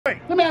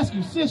Let me ask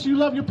you, sis, you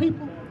love your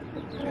people?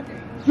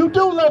 You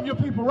do love your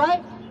people,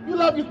 right? You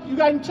love you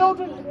got any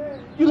children?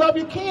 You love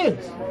your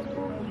kids.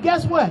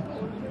 Guess what?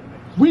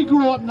 We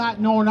grew up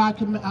not knowing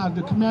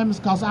the commandments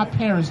because our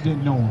parents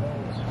didn't know them.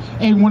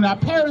 And when our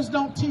parents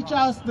don't teach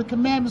us the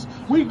commandments,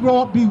 we grow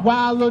up be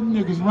wild little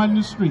niggas running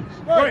the streets.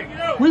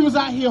 Right. We was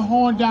out here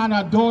hoeing down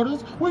our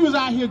daughters. We was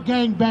out here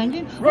gang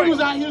banging. Right. We was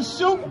out here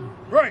shooting.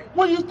 Right.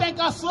 What do you think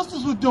our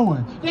sisters was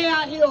doing? They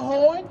out here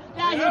hoeing.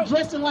 They out here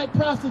dressing like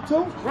prostitutes.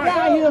 Right. They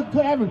out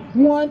here having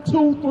 1,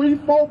 2, 3,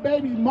 4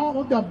 baby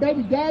mamas, the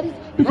baby daddies.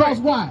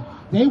 Because why?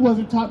 They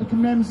wasn't taught the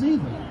commandments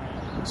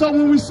either. So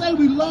when we say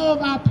we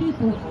love our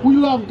people, we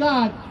love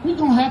God, we're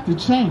going to have to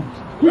change.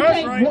 We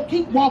can't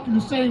keep walking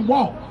the same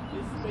walk.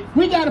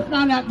 We got to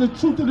find out the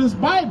truth of this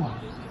Bible.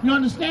 You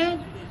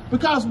understand?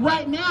 Because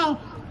right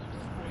now,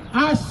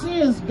 our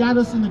sins got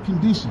us in the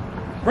condition.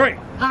 Right.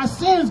 Our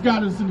sins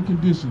got us in the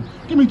condition.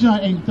 Give me John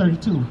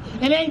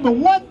 8:32. It ain't but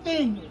one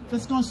thing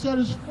that's going to set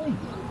us free.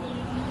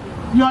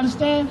 You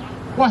understand?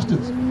 Watch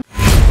this.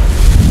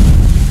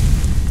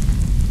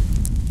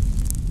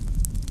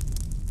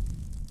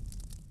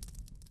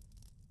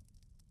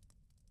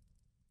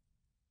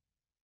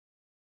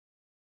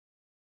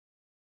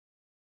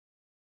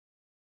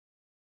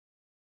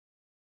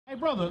 Hey,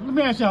 brother, let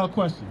me ask y'all a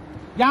question.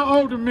 Y'all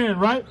older men,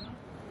 right?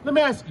 Let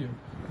me ask you.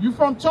 You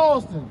from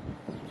Charleston.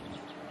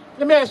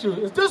 Let me ask you,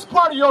 is this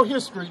part of your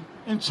history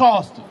in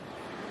Charleston?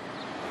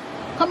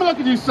 Come and look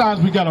at these signs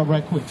we got up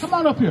right quick. Come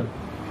on up here.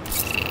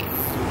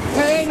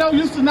 There ain't no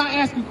use to not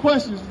asking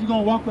questions if you're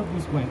going to walk up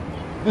this way.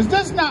 Is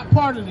this not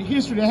part of the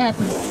history that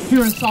happened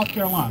here in South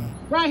Carolina?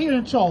 Right here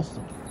in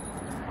Charleston.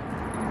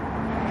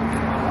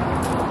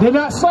 Did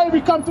not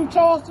slavery come through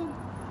Charleston?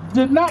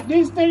 Did not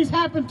these things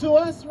happen to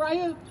us right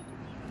here?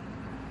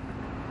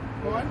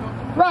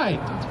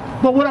 Right.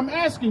 But what I'm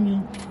asking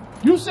you,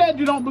 you said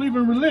you don't believe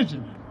in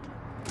religion.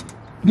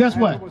 Guess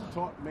what? Was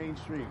taught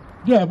mainstream.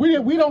 Yeah,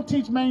 we don't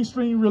teach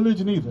mainstream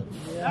religion either.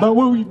 Yeah. But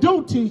what we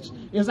do teach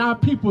is our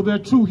people, their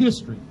true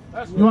history.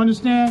 You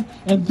understand?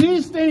 And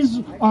these things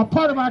are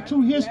part of our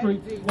true history.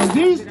 And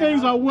these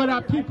things are what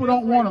our people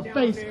don't want to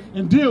face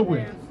and deal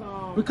with.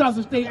 Because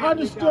if they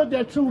understood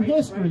their true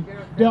history,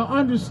 they'll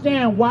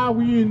understand why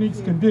we're in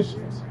these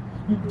conditions.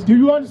 Do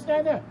you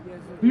understand that?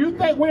 Do you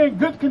think we're in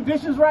good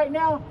conditions right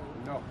now?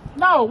 No.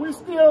 No, we're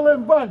still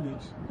in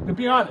bondage, to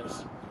be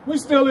honest. We're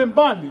still in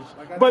bondage.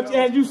 But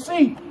as you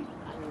see,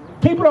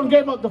 people don't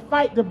give up the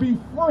fight to be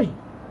free.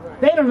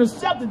 They don't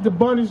accept the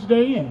bondage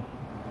they're in.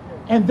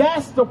 And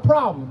that's the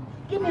problem.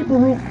 Give me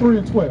Baruch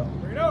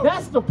 3:12.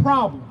 That's the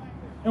problem.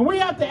 And we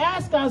have to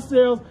ask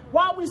ourselves,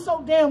 why are we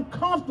so damn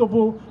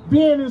comfortable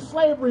being in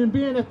slavery and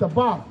being at the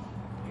bottom?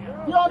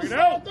 You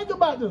understand? Think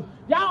about this.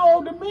 Y'all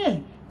older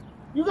men.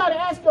 You got to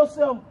ask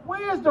yourself,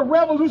 where's the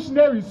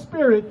revolutionary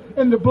spirit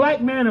in the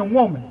black man and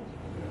woman?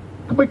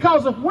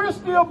 Because if we're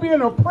still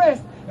being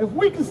oppressed, if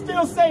we can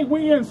still say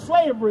we're in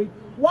slavery,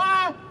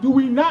 why do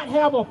we not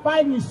have a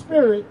fighting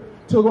spirit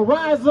to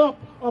rise up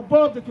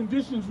above the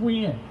conditions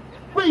we're in?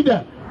 Read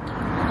that.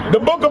 The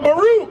book of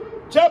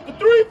Baruch, chapter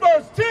 3,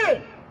 verse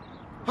 10.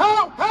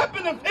 How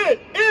happeneth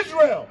it,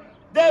 Israel,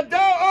 that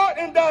thou art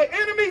in thy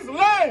enemy's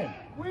land?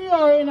 We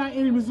are in our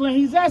enemy's land.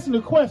 He's asking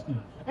a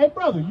question. Hey,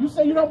 brother, you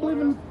say you don't believe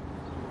in...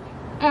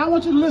 Hey, I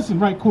want you to listen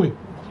right quick.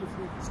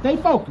 Stay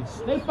focused.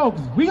 Stay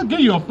focused. We'll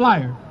give you a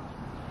flyer.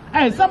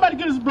 Hey, somebody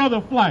give this brother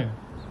a flyer.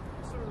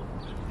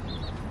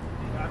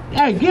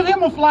 Hey, give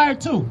him a flyer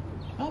too.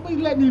 Don't be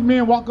letting these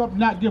men walk up and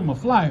not give him a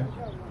flyer.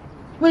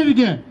 Read it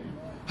again.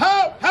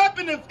 How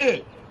happeneth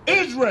it,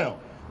 Israel,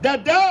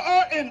 that thou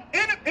art in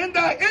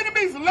thy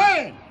enemy's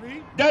land,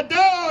 that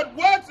thou art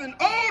waxing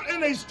old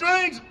in a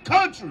strange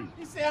country?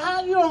 He said,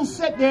 how you don't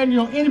sit there in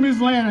your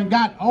enemy's land and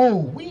got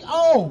old? We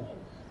old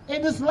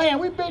in this land.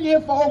 We've been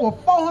here for over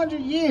 400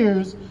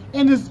 years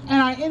in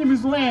our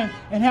enemy's land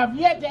and have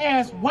yet to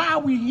ask why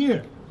we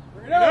here.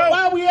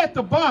 Why we at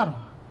the bottom?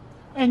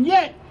 And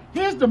yet,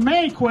 here's the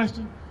main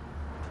question.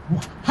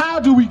 How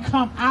do we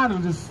come out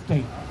of this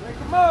state?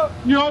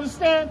 You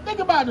understand? Think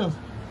about this.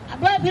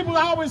 Black people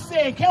are always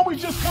saying, can we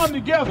just come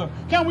together?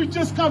 Can we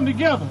just come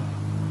together?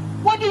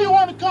 What do you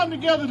want to come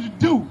together to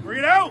do? Bring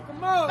it out.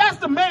 That's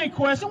the main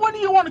question. What do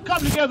you want to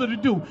come together to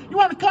do? You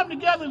want to come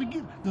together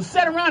to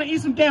sit around and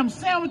eat some damn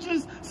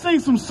sandwiches, sing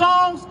some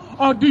songs,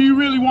 or do you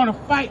really want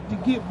to fight to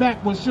get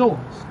back what's yours?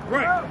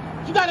 Right.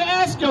 You got to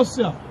ask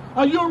yourself,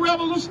 are you a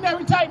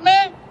revolutionary type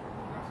man?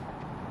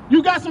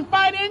 You got some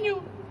fight in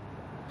you?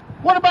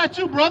 What about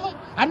you, brother?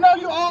 I know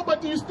you're old,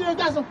 but do you still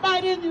got some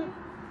fight in you?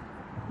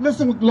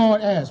 Listen what the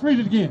Lord asks. Read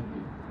it again.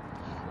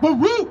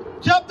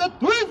 Baruch chapter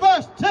 3,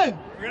 verse 10.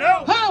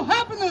 How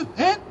happeneth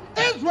it,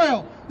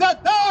 Israel,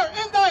 that thou art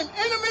in thine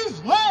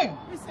enemy's land?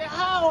 He said,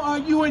 how are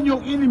you in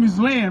your enemy's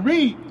land?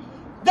 Read.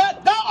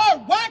 That thou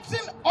art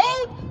waxing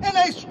old in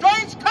a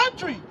strange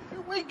country.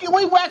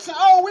 We waxing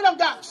old. We done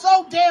got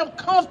so damn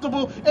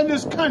comfortable in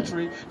this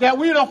country that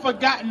we done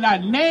forgotten our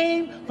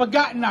name,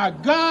 forgotten our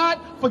God,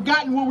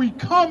 forgotten where we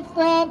come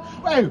from.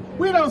 Hey,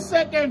 we done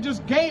sat there and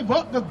just gave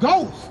up the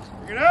ghost.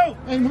 You know?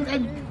 And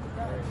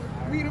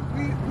we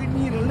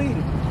need a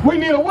leader. We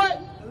need a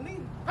what? A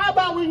leader. How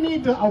about we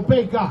need to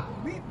obey God?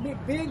 We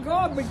obey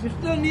God, but you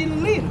still need a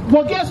leader.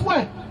 Well, guess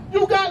what?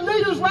 You got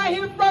leaders right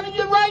here in front of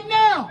you right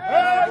now.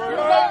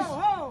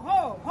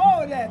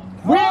 Hold that.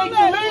 We ain't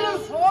the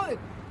leaders. Hold it.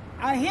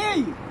 I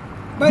hear you.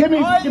 But Give me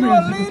are you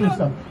a this. leader? Watch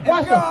If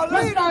you're this. a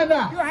Let's leader, find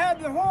out. you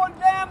have the whole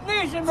damn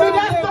nation. See,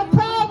 that's the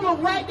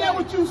problem right there,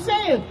 what you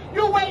saying.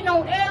 You're waiting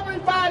on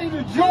everybody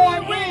to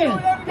join in.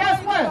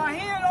 Guess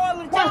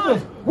what?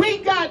 Watch this.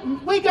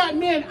 We got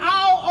men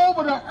all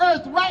over the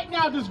earth right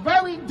now, this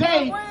very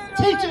day,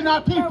 teaching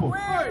our people.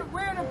 Where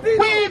the people?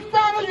 We in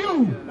front of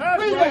you.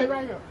 Read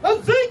right here.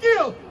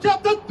 Ezekiel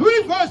chapter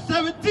 3 verse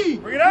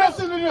 17.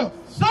 Listen to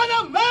this. Son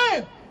of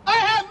man, I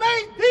have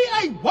made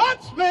thee a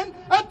watchman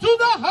unto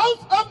the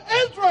house of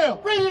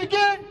Israel. Read it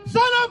again.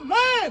 Son of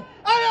man,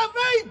 I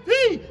have made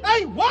thee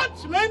a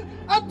watchman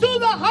unto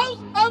the house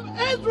of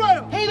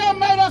Israel. He done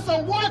made us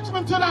a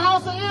watchman to the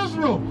house of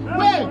Israel.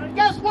 Wait,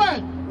 guess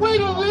what? We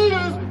the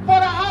leaders for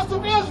the house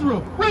of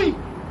Israel. Read.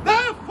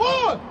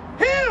 Therefore,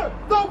 hear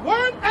the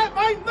word at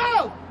my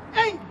mouth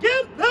and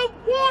give them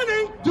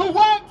warning. Do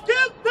what?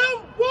 Give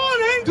them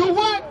warning. Do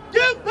what?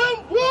 Give them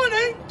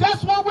warning.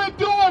 That's what we're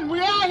doing.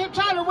 We're out here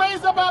trying to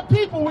raise up our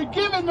people. We're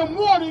giving them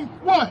warning.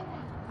 What?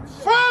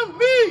 From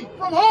me.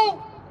 From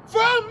who?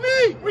 From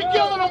me. We're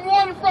giving them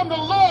warning from the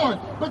Lord.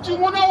 But you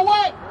know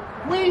what?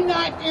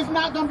 It's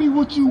not going to be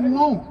what you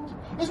want.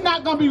 It's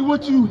not going to be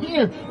what you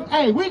hear.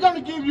 Hey, we're going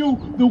to give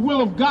you the will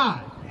of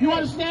God. You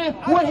understand?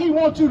 What he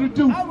wants you to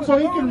do so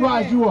he can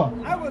rise you up.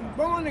 I was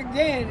born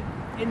again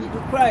in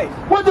Christ.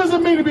 What does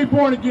it mean to be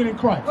born again in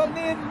Christ? But it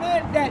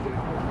meant that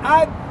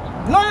I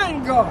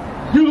learned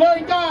God. You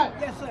learn God?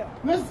 Yes, sir.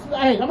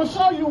 Hey, I'm going to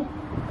show you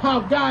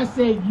how God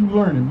said you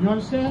learn him. You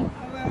understand?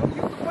 Well, you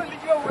can put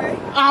it your way.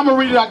 I'm going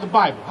to read it like the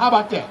Bible. How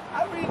about that?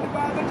 I read the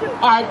Bible too.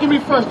 All right, give me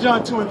 1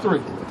 John 2 and 3.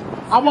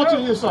 I want you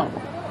to hear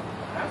something.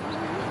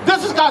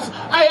 This is God's.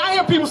 I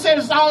hear people say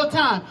this all the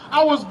time.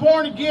 I was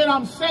born again,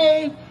 I'm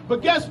saved.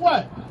 But guess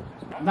what?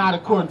 Not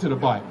according to the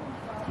Bible.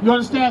 You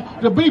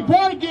understand? To be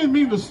born again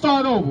means to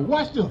start over.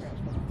 Watch this.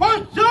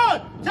 1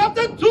 John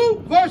chapter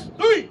 2 verse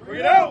 3. Bring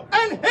it out.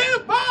 And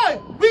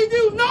hereby we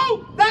do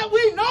know that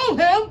we know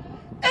him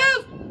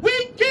if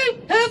we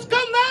keep his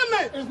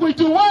commandments. If we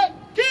do what?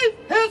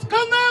 Keep his He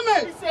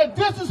commandments. said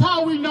this is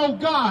how we know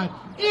God.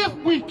 If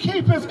we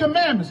keep his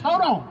commandments.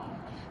 Hold on.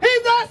 He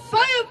that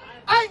saith,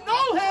 I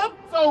know him,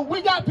 So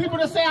we got people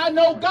that say, I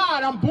know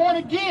God. I'm born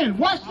again.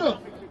 Watch this.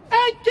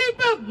 and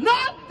keepeth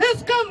not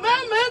his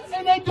commandments,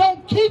 And they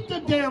don't keep the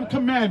damn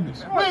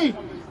commandments. Read.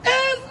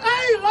 is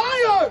a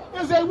liar.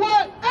 Is a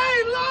what? A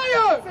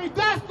liar. See,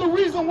 that's the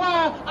reason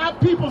why our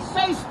people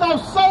say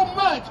stuff so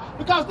much,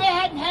 because they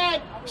hadn't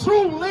had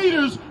true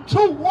leaders,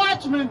 true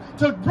watchmen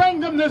to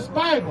bring them this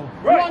Bible.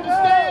 You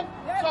understand?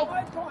 So,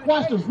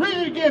 watch this. Read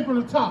it again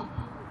from the top.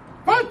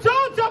 1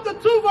 John chapter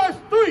 2 verse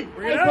 3.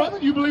 Hey, brother,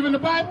 you believe in the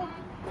Bible?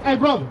 Hey,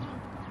 brother,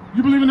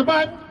 you believe in the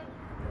Bible?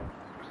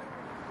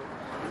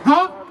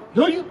 Huh?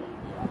 Do you?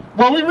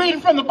 Well, we're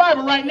reading from the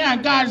Bible right now,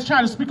 and God is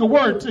trying to speak a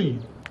word to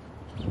you.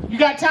 You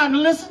got time to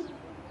listen?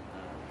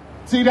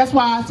 See, that's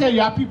why I tell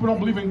you our people don't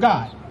believe in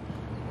God.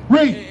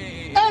 Read.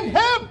 And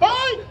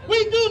hereby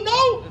we do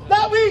know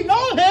that we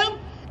know him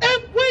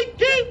if we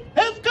keep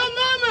his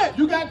commandments.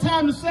 You got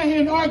time to sit here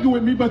and argue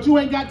with me, but you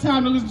ain't got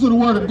time to listen to the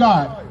word of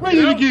God. Read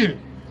it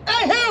again.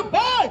 And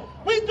hereby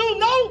we do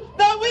know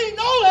that we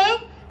know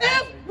him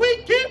if we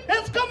keep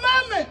his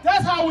commandments.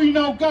 That's how we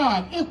know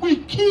God, if we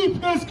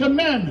keep his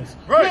commandments.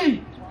 Right.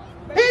 Read.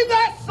 He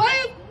that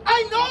saith,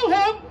 I know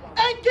him,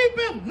 and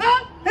keepeth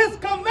not his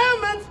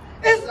commandments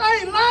is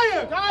a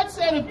liar. God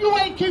said if you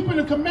ain't keeping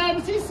the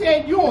commandments, he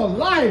said you're a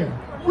liar.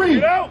 Read.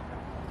 Get out.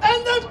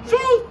 And the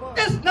truth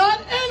is not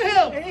in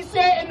him. And he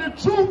said, and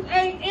the truth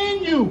ain't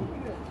in you.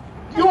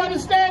 You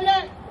understand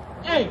that?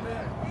 Hey,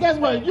 guess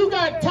what? You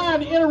got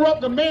time to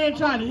interrupt the man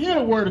trying to hear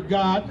the word of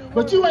God,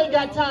 but you ain't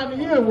got time to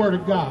hear the word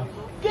of God.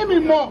 Give me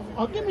more.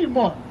 Give me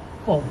more.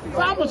 So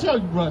I'm going to tell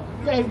you, brother.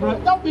 Hey,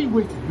 brother, don't be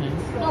wicked,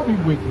 man. Don't be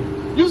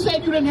wicked. You said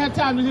you didn't have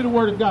time to hear the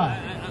word of God.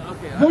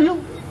 Do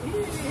you?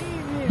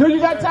 Do you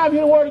got time to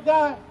hear the word of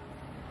God?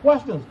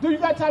 Watch this. Do you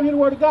got time to hear the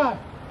word of God?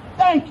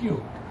 Thank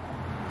you.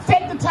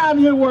 Take the time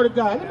to hear the word of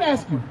God. Let me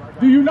ask you,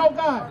 do you know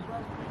God?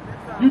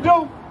 You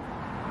do?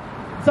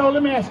 So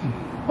let me ask you,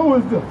 who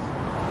is this?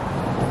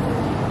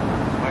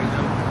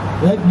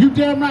 You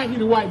damn right he's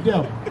the white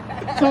devil.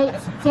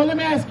 So let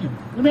me ask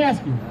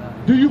you,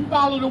 do you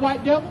follow the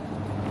white devil?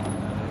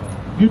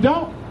 You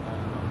don't?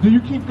 Do you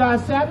keep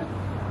God's Sabbath?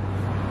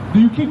 Do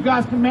you keep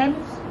God's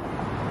commandments?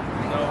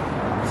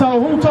 No.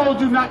 So who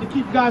told you not to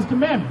keep God's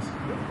commandments?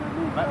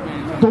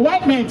 The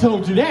white man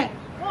told you that.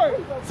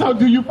 So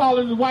do you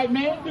follow the white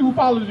man? Do you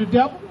follow the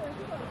devil?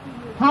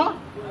 Huh?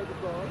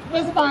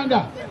 Let's find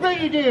out. Read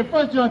it again,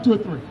 1 John 2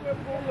 and 3.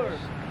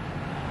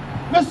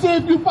 Let's see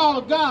if you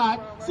follow God.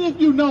 See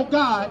if you know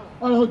God,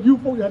 or do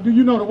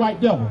you know the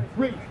white devil?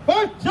 Read.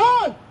 1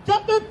 John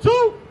chapter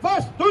 2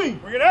 verse 3.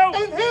 Bring it out.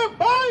 And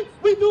hereby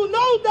we do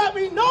know that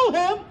we know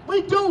him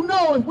We do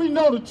know if we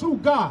know the true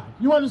God.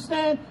 You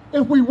understand?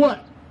 If we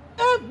what?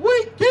 if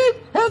we keep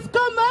his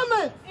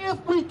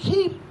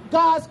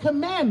God's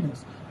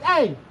commandments.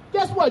 Hey,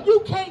 guess what?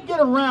 You can't get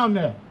around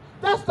that.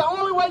 That's the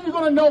only way you're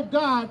going to know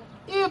God,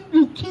 if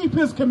you keep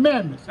his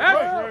commandments.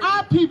 Right.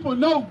 Our people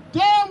know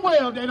damn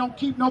well they don't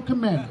keep no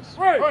commandments.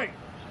 Right.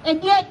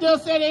 And yet they'll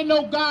say they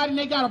know God and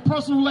they got a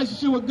personal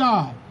relationship with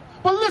God.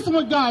 But listen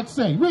what God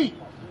say. Read.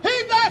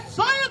 He that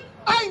saith,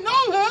 I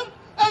know him,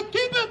 and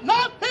keepeth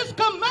not his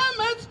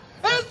commandments,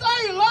 is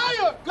a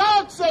liar.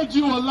 God said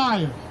you a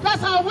liar.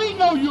 That's how we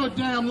know you're a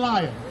damn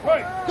liar.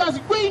 Right. Because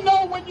we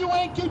know when you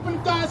ain't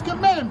keeping God's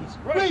commandments.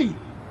 Right. Read.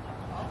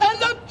 And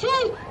the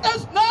truth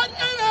is not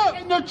in him.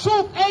 And the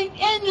truth ain't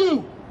in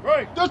you.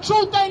 Right. The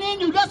truth ain't in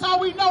you. That's how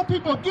we know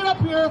people get up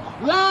here,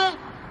 lie,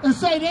 and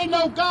say they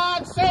know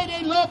God, say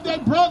they love their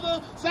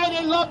brother, say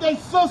they love their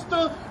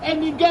sister,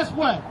 and then guess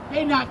what?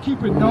 They not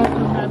keeping no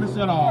commandments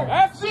at all.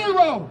 That's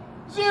Zero.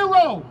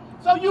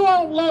 So you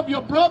don't love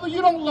your brother,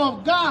 you don't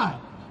love God.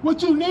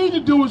 What you need to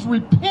do is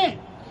repent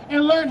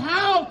and learn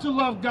how to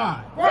love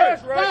God. Right.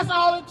 That's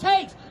all it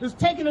takes, is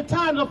taking the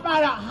time to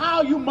find out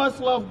how you must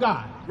love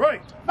God.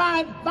 Right.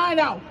 Find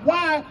out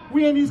why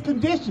we're in these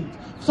conditions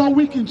so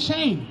we can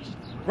change.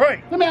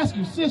 Right. Let me ask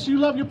you, sis, you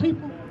love your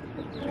people?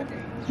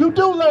 You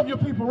do love your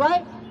people,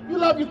 right? You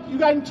got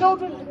any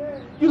children?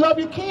 You love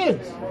your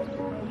kids.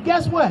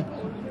 Guess what?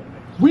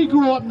 We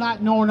grew up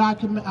not knowing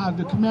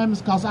the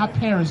commandments because our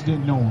parents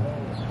didn't know them.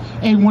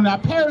 And when our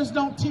parents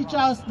don't teach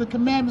us the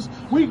commandments,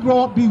 we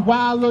grow up be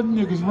wild little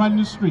niggas running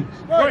the streets.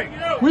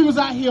 Right. We was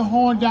out here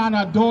hoeing down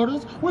our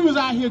daughters. We was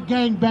out here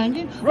gang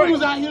banging. Right. We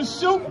was out here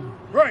shooting.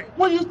 Right.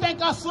 What do you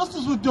think our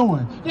sisters were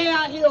doing? They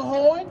out here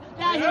hoeing.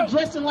 They out here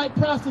dressing like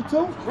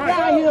prostitutes. Right.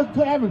 They out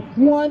here having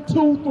 1,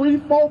 2, 3,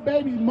 4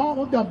 baby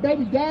mamas, the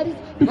baby daddies.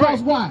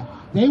 Because why?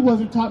 They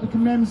wasn't taught the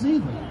commandments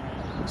either.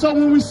 So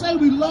when we say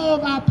we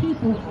love our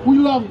people, we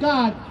love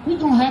God, we're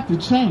going to have to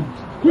change.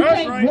 We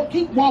can't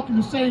keep walking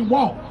the same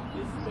walk.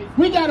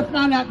 We got to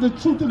find out the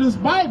truth of this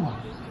Bible.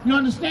 You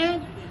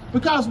understand?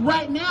 Because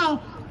right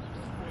now,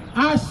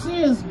 our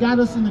sins got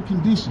us in the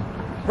condition.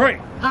 Right.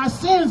 Our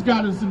sins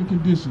got us in the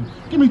condition.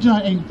 Give me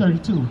John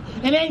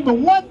 8:32. And ain't but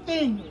one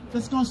thing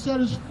that's going to set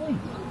us free.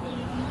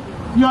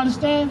 You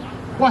understand?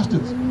 Watch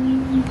this.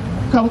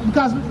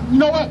 Because you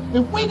know what?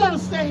 If we're going to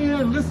stay here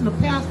and listen to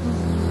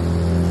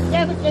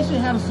pastors, they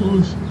should have a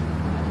solution.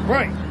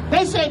 Right.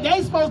 They say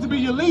they supposed to be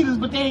your leaders,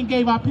 but they ain't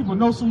gave our people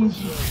no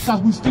solution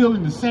because we still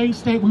in the same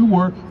state we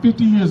were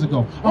 50 years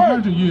ago,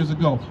 100 years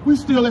ago. We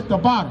still at the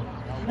bottom.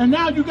 And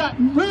now you got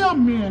real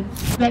men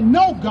that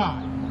know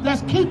God,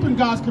 that's keeping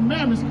God's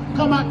commandments,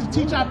 come out to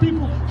teach our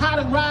people how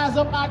to rise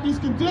up out of these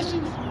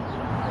conditions.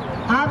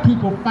 Our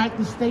people fight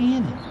to stay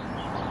in it.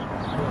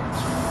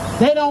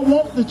 They don't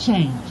want the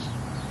change.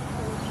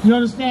 You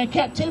understand?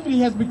 Captivity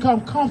has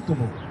become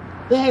comfortable.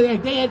 They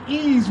had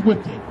ease with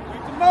it.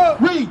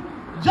 Read.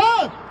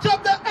 John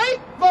chapter 8,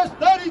 verse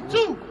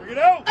 32. Bring it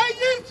out. And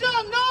ye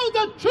shall know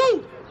the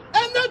truth,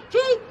 and the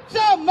truth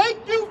shall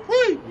make you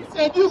free. He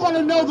said you're going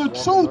to know the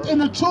truth, and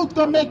the truth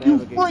going to make you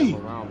free.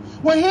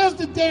 Well, here's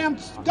the damn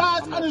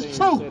God's honest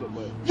truth.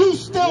 You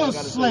still a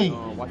slave.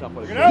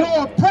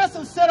 Your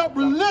oppressor set up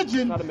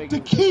religion to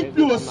keep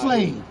you a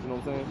slave.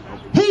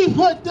 He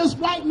put this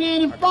white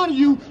man in front of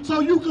you so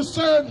you can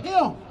serve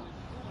him.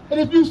 And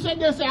if you sit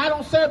there and say, I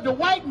don't serve the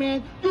white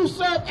man, you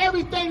serve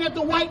everything that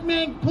the white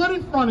man put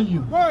in front of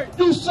you. Right.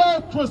 You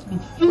serve Christmas.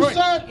 You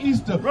serve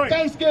Easter, Right.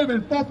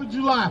 Thanksgiving, 4th of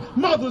July,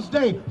 Mother's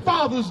Day,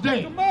 Father's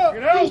Day.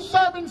 You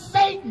serving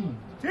Satan.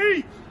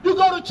 Teach. You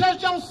go to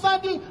church on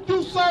Sunday,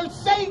 you serve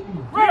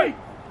Satan. Right.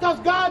 Because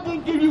God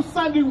didn't give you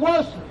Sunday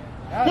worship.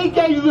 He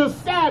gave you the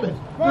Sabbath,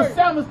 the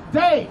 7th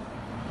day.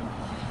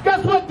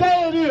 Guess what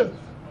day it is?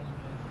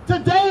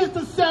 Today is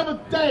the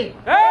 7th day.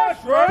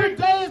 That's right.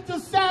 Today is the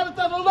Sabbath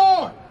of the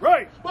Lord.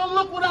 Right. But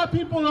look what our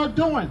people are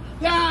doing.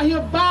 They're out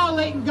here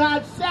violating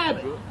God's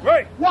Sabbath.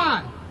 Right.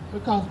 Why?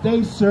 Because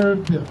they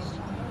serve this.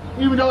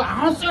 Even though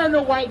I don't serve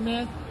no white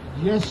man.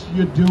 Yes,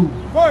 you do.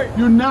 Right.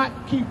 You're not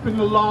keeping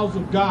the laws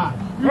of God.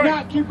 You're Right.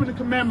 not keeping the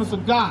commandments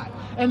of God.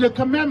 And the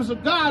commandments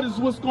of God is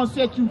what's going to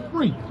set you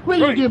free.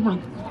 Read Right. it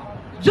different.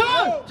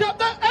 John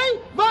chapter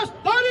 8, verse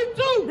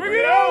 32. Bring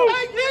it out.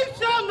 And ye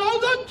shall know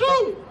the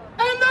truth,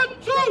 and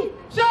the truth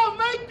shall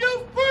make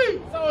you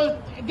free. So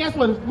guess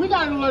what? If we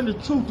got to learn the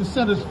truth to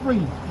set us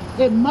free,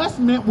 it must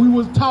mean we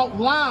was taught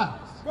lies.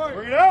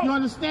 Bring it out. You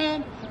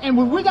understand? And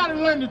when we got to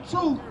learn the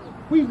truth,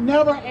 we've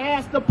never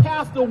asked the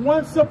pastor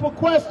one simple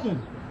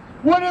question.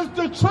 What is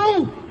the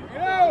truth?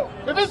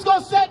 If it's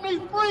going to set me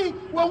free,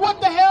 well,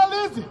 what the hell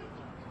is it?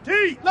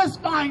 Teach. Let's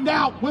find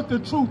out what the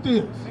truth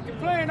is.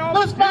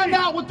 Let's find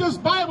out what this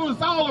Bible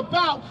is all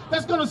about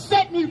that's going to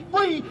set me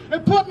free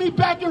and put me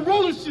back in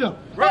rulership.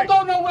 Right.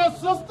 Don't go nowhere,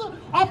 sister.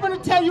 I'm going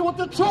to tell you what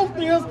the truth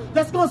is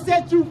that's going to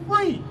set you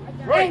free.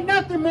 Right. Ain't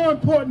nothing more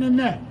important than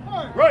that.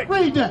 Right.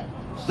 Read that.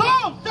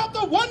 Psalm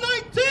chapter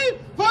 119,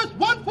 verse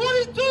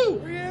 142.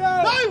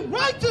 Thy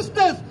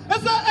righteousness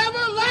is an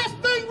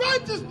everlasting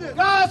righteousness.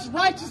 God's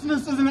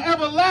righteousness is an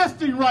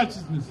everlasting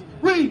righteousness.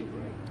 Read.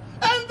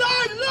 And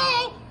thy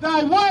law,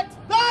 Thy what?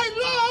 thy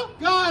law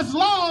God's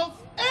laws.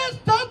 is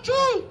the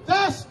truth.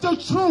 That's the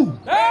the truth.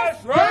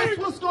 That's right. That's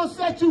what's going to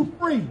set you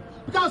free.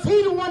 Because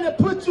he the one that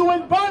put you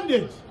in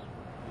bondage.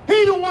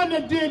 He the one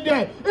that did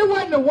that. It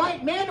wasn't the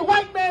white man. The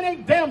white man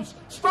ain't damn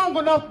strong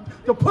enough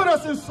to put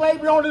us in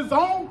slavery on his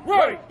own.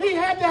 Right. He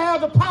had to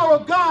have the power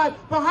of God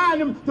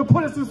behind him to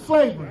put us in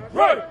slavery.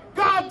 Right.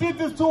 God did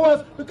this to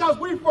us because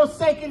we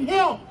forsaken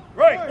him.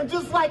 Right. And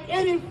just like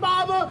any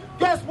father,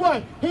 guess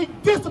what? He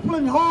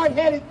disciplined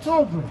hard-headed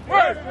children.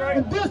 Right.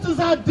 And this is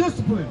our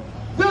discipline.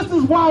 This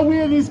is why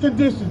we're in these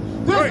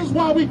conditions. This Right. is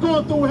why we're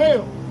going through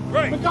hell.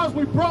 Right. Because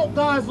we broke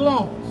God's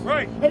laws.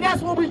 Right. And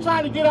that's what we're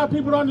trying to get our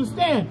people to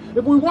understand.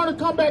 If we want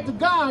to come back to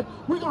God,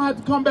 we're going to have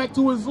to come back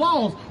to his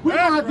laws. We're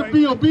going to have to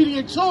be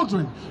obedient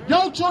children.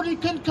 Your children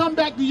couldn't come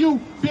back to you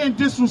being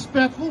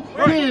disrespectful,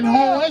 being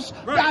whorish,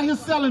 out here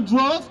selling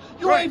drugs.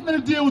 You ain't going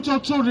to deal with your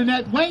children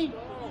that way.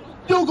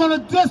 You're going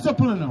to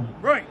discipline them.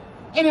 Right.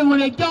 And then when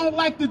they don't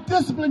like the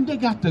discipline, they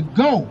got to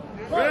go.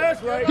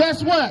 That's right.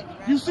 Guess what?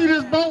 You see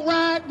this boat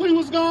ride we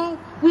was on?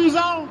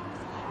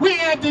 We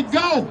had to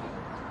go.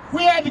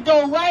 We had to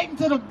go right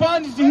into the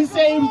bondage that he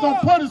said he was going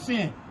to put us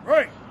in.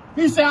 Right.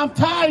 He said, I'm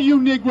tired of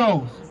you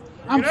Negroes.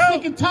 I'm Get out.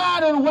 sick and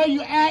tired of the way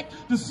you act,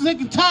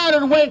 sick and tired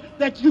of the way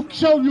that you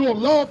show your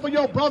love for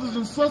your brothers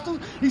and sisters.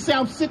 He said,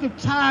 I'm sick and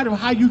tired of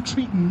how you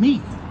treating me.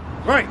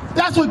 Right.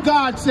 That's what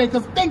God said,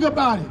 because think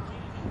about it.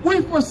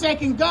 We've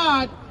forsaken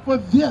God for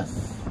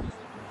this.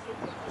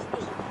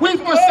 We've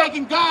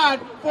forsaken God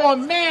for a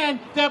man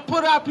that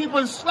put our people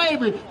in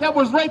slavery, that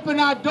was raping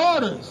our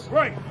daughters,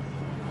 Right.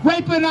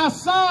 raping our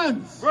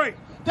sons, Right.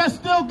 that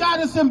still got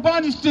us in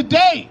bondage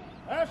today.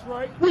 That's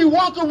right. We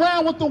walk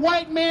around with the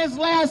white man's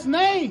last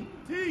name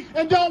Teach.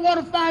 and don't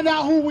want to find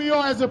out who we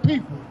are as a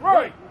people.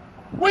 Right.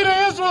 We're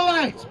the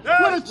Israelites.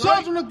 We're the That's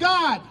children of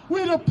God.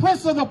 We're the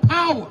prince of the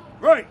power.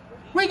 Right.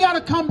 We got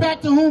to come back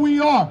to who we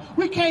are.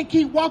 We can't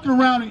keep walking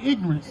around in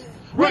ignorance.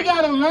 We Right.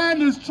 got to learn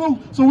this truth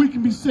so we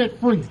can be set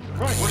free.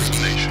 Right. What is a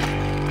nation?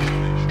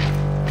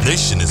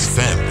 Nation is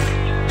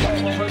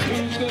family.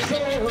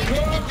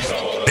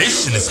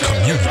 Nation is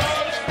community.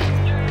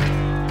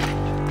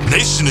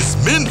 Nation is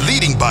men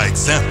leading by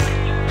example.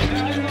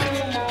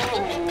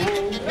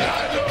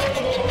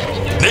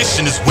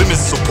 Nation is women's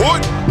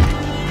support.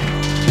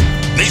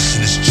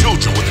 Nation is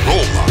children with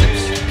role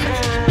models.